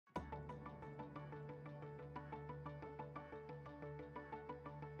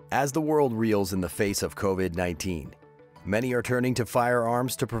As the world reels in the face of COVID-19, many are turning to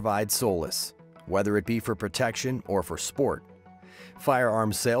firearms to provide solace, whether it be for protection or for sport.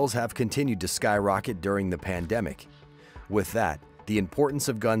 Firearm sales have continued to skyrocket during the pandemic. With that, the importance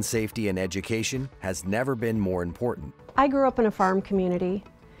of gun safety and education has never been more important. I grew up in a farm community,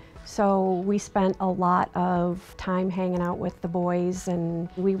 so we spent a lot of time hanging out with the boys, and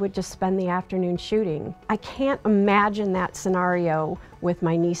we would just spend the afternoon shooting. I can't imagine that scenario with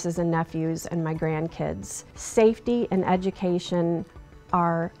my nieces and nephews and my grandkids. Safety and education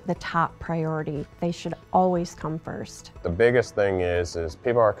are the top priority. They should always come first. The biggest thing is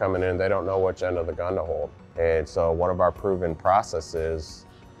people are coming in, they don't know which end of the gun to hold. And so one of our proven processes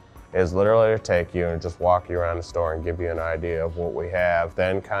is literally to take you and just walk you around the store and give you an idea of what we have,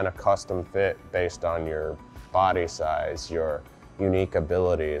 then kind of custom fit based on your body size, your unique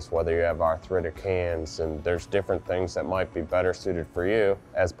abilities, whether you have arthritic hands, and there's different things that might be better suited for you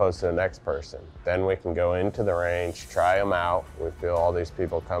as opposed to the next person. Then we can go into the range, try them out. We feel all these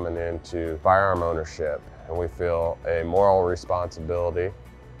people coming into firearm ownership, and we feel a moral responsibility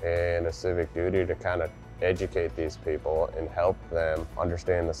and a civic duty to kind of educate these people and help them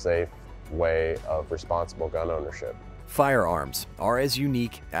understand the safe way of responsible gun ownership. Firearms are as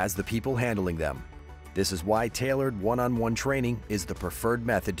unique as the people handling them. This is why tailored one-on-one training is the preferred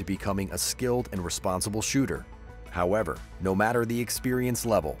method to becoming a skilled and responsible shooter. However, no matter the experience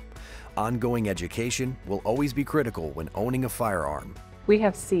level, ongoing education will always be critical when owning a firearm. We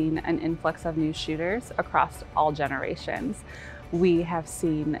have seen an influx of new shooters across all generations. We have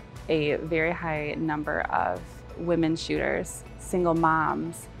seen a very high number of women shooters, single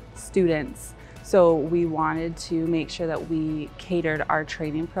moms, students. So we wanted to make sure that we catered our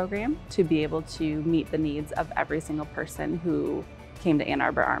training program to be able to meet the needs of every single person who came to Ann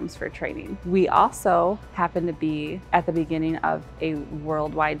Arbor Arms for training. We also happened to be at the beginning of a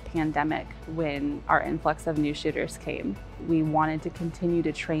worldwide pandemic when our influx of new shooters came. We wanted to continue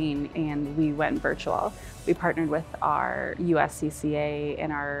to train, and we went virtual. We partnered with our USCCA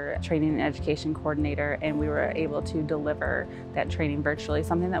and our training and education coordinator, and we were able to deliver that training virtually,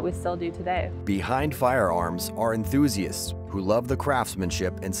 something that we still do today. Behind firearms are enthusiasts who love the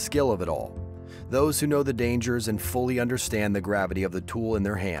craftsmanship and skill of it all. Those who know the dangers and fully understand the gravity of the tool in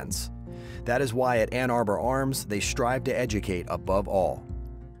their hands. That is why at Ann Arbor Arms, they strive to educate above all,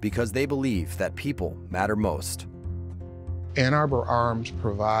 because they believe that people matter most. Ann Arbor Arms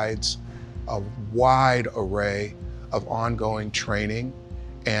provides a wide array of ongoing training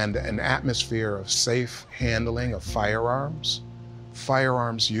and an atmosphere of safe handling of firearms.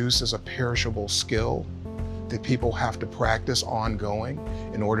 Firearms use is a perishable skill that people have to practice ongoing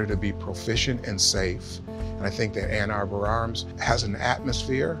in order to be proficient and safe. And I think that Ann Arbor Arms has an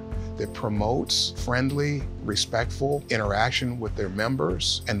atmosphere that promotes friendly, respectful interaction with their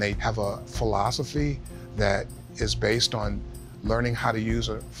members, and they have a philosophy that is based on learning how to use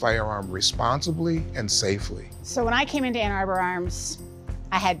a firearm responsibly and safely. So when I came into Ann Arbor Arms,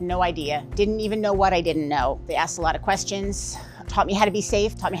 I had no idea, didn't even know what I didn't know. They asked a lot of questions, taught me how to be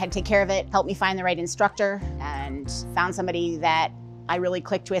safe, taught me how to take care of it, helped me find the right instructor, and found somebody that I really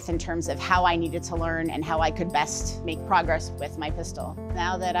clicked with in terms of how I needed to learn and how I could best make progress with my pistol.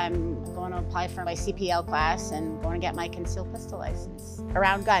 Now that I'm going to apply for my CPL class and going to get my concealed pistol license.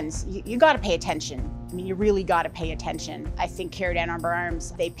 Around guns, you got to pay attention. I mean, you really got to pay attention. I think here at Ann Arbor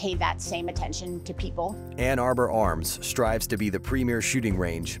Arms, they pay that same attention to people. Ann Arbor Arms strives to be the premier shooting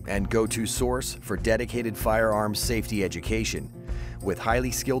range and go-to source for dedicated firearms safety education. With highly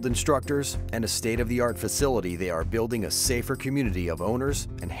skilled instructors and a state-of-the-art facility, they are building a safer community of owners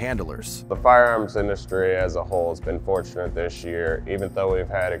and handlers. The firearms industry as a whole has been fortunate this year, even though we've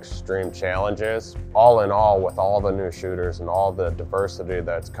had extreme challenges. All in all, with all the new shooters and all the diversity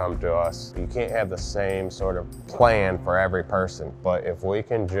that's come to us, you can't have the same sort of plan for every person. But if we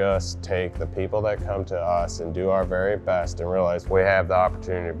can just take the people that come to us and do our very best and realize we have the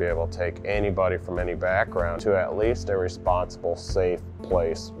opportunity to be able to take anybody from any background to at least a responsible, safe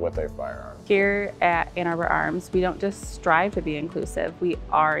place with a firearm. Here at Ann Arbor Arms, we don't just strive to be inclusive, we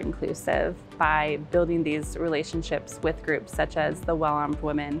are inclusive by building these relationships with groups such as the Well-Armed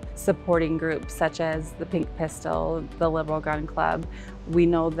Women, supporting groups such as the Pink Pistol, the Liberal Gun Club. We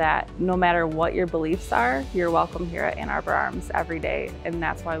know that no matter what your beliefs are, you're welcome here at Ann Arbor Arms every day, and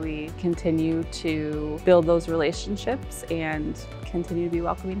that's why we continue to build those relationships and continue to be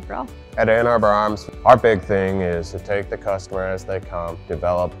welcoming for all. At Ann Arbor Arms, our big thing is to take the customer as they come,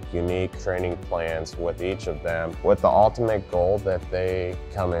 develop unique training training plans with each of them, with the ultimate goal that they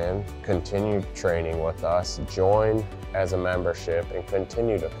come in, continue training with us, join as a membership, and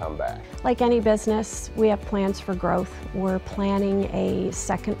continue to come back. Like any business, we have plans for growth. We're planning a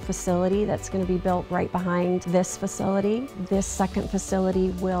second facility that's going to be built right behind this facility. This second facility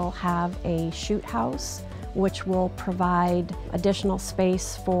will have a shoot house, which will provide additional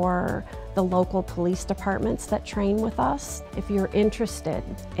space for the local police departments that train with us. If you're interested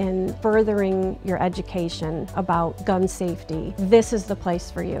in furthering your education about gun safety, this is the place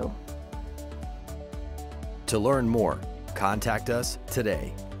for you. To learn more, contact us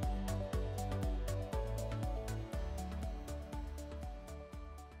today.